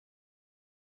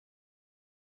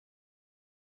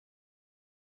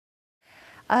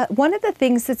One of the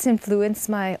things that's influenced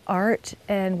my art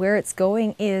and where it's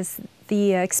going is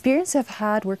the experience I've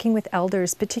had working with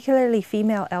elders, particularly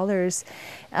female elders.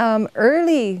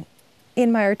 Early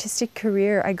in my artistic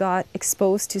career, I got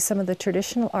exposed to some of the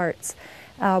traditional arts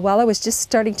while I was just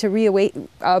starting to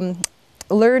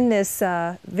learn this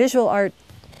visual art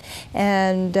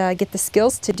and get the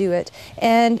skills to do it.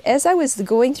 And as I was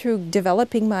going through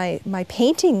developing my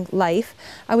painting life,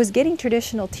 I was getting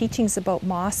traditional teachings about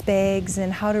moss bags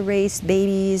and how to raise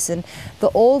babies and the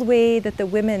old way that the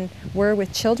women were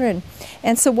with children.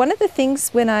 And so one of the things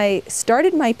when I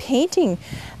started my painting,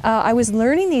 I was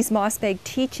learning these moss bag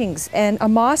teachings, and a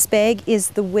moss bag is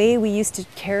the way we used to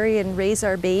carry and raise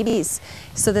our babies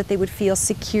so that they would feel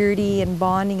security and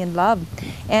bonding and love.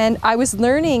 And I was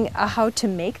learning how to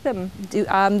make them.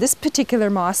 This particular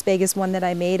moss bag is one that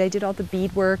I made. I did all the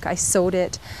beadwork, I sewed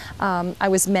it. I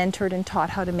was mentored and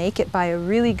taught how to make it by a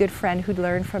really good friend who'd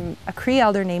learned from a Cree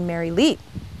elder named Mary Lee,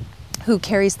 who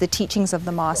carries the teachings of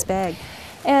the moss bag.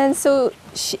 And so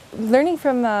learning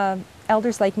from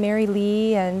elders like Mary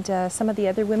Lee and some of the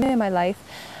other women in my life,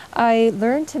 I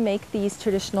learned to make these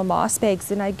traditional moss bags,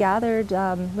 and I gathered,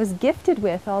 was gifted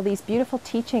with all these beautiful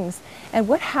teachings. And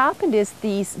what happened is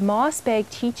these moss bag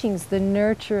teachings, the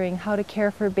nurturing, how to care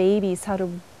for babies, how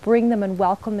to bring them and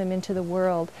welcome them into the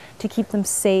world, to keep them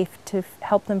safe, to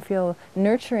help them feel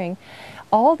nurturing.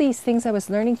 All these things I was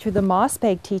learning through the moss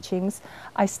bag teachings,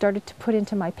 I started to put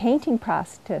into my painting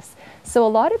practice. So a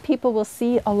lot of people will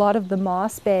see a lot of the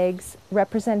moss bags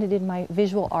represented in my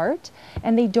visual art,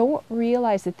 and they don't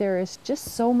realize that there is just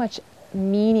so much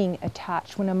meaning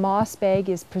attached. When a moss bag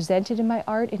is presented in my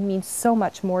art, it means so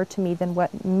much more to me than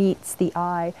what meets the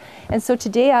eye. And so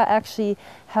today I actually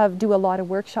do a lot of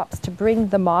workshops to bring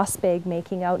the moss bag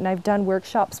making out, and I've done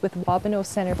workshops with Wabano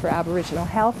Center for Aboriginal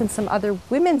Health and some other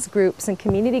women's groups and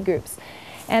community groups.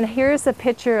 And here's a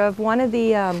picture of one of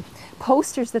the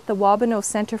posters that the Wabano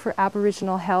Center for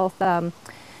Aboriginal Health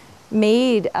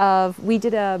made of. We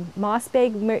did a moss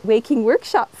bag making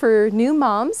workshop for new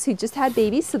moms who just had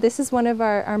babies. So this is one of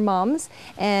our moms,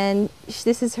 and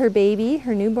this is her baby,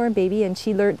 her newborn baby, and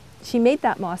she made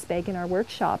that moss bag in our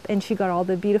workshop, and she got all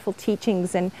the beautiful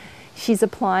teachings, and she's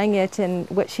applying it and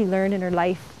what she learned in her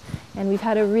life. And we've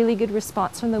had a really good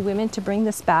response from the women to bring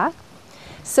this back.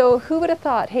 So who would have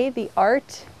thought, hey, the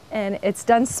art, and it's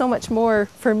done so much more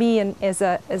for me and as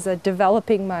a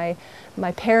developing my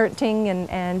parenting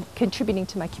and contributing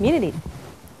to my community.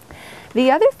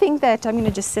 The other thing that, I'm going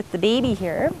to just sit the baby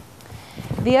here.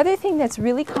 The other thing that's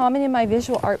really common in my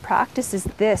visual art practice is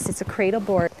this. It's a cradle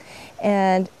board.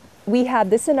 And we had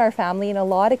this in our family, and a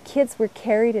lot of kids were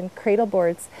carried in cradle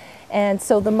boards. And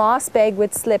so the moss bag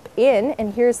would slip in,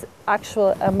 and here's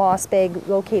a moss bag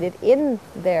located in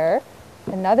there,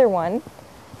 another one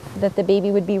that the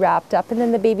baby would be wrapped up, and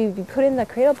then the baby would be put in the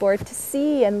cradle board to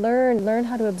see and learn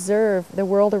how to observe the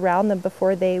world around them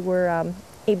before they were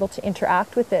able to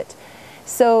interact with it.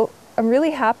 So I'm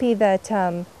really happy that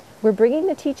we're bringing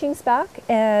the teachings back,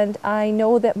 and I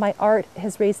know that my art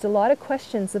has raised a lot of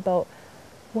questions about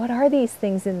what are these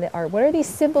things in the art? What are these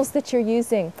symbols that you're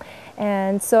using?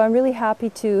 And so I'm really happy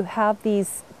to have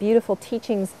these beautiful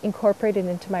teachings incorporated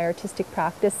into my artistic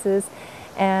practices.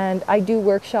 And I do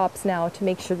workshops now to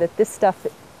make sure that this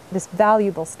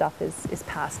valuable stuff is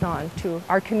passed on to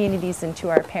our communities and to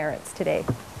our parents today.